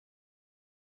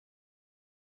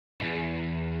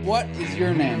What is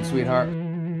your name, sweetheart?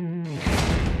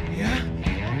 Yeah.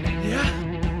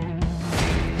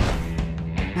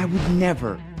 I would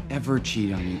never, ever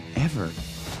cheat on you, ever.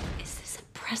 Is this a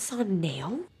press-on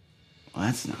nail? Well,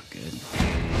 that's not good.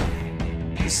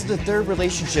 This is the third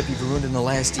relationship you've ruined in the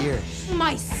last year.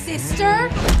 My sister?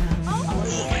 Oh,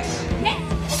 yeah.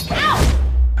 Ow!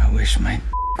 I wish my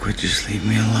would just leave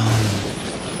me alone.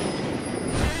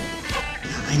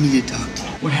 I need to talk to you.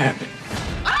 What happened?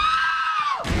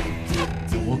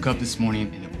 I woke up this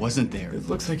morning and it wasn't there. It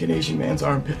looks like an Asian man's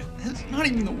armpit. That's not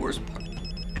even the worst part.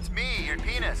 It's me, your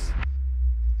penis.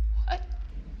 What?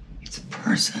 It's a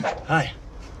person. Hi.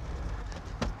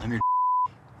 I'm your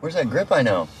Where's that grip I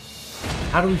know?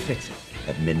 How do we fix it?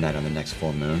 At midnight on the next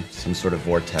full moon, some sort of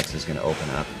vortex is gonna open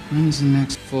up. When's the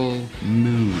next full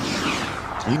moon?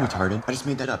 Are you retarded? I just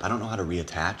made that up. I don't know how to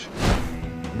reattach.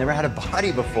 Never had a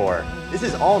body before. This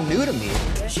is all new to me.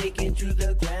 Shake it to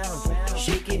the ground,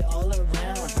 shake it all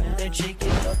around, then shake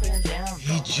it up and down.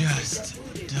 He just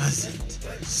doesn't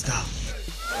stop.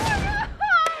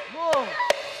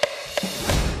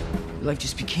 Your life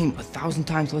just became 1,000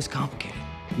 times less complicated.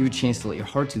 You have a chance to let your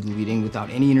heart do the leading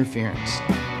without any interference.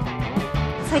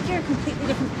 It's like you're a completely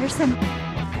different person.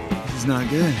 This is not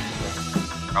good.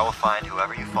 I will find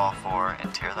whoever you fall for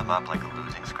and tear them up like a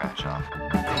losing scratch-off.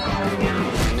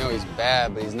 I know he's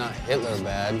bad, but he's not Hitler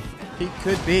bad. He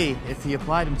could be if he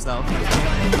applied himself.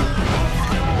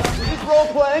 This is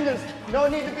role-playing. There's no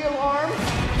need to be alarmed.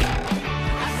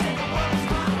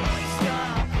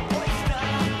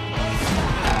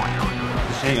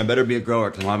 Just saying, I better be a grower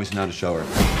because I'm obviously not a shower.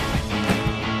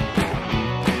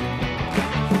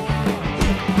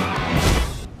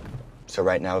 So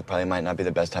right now, it probably might not be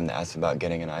the best time to ask about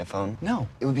getting an iPhone? No.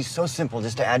 It would be so simple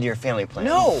just to add to your family plan.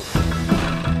 No!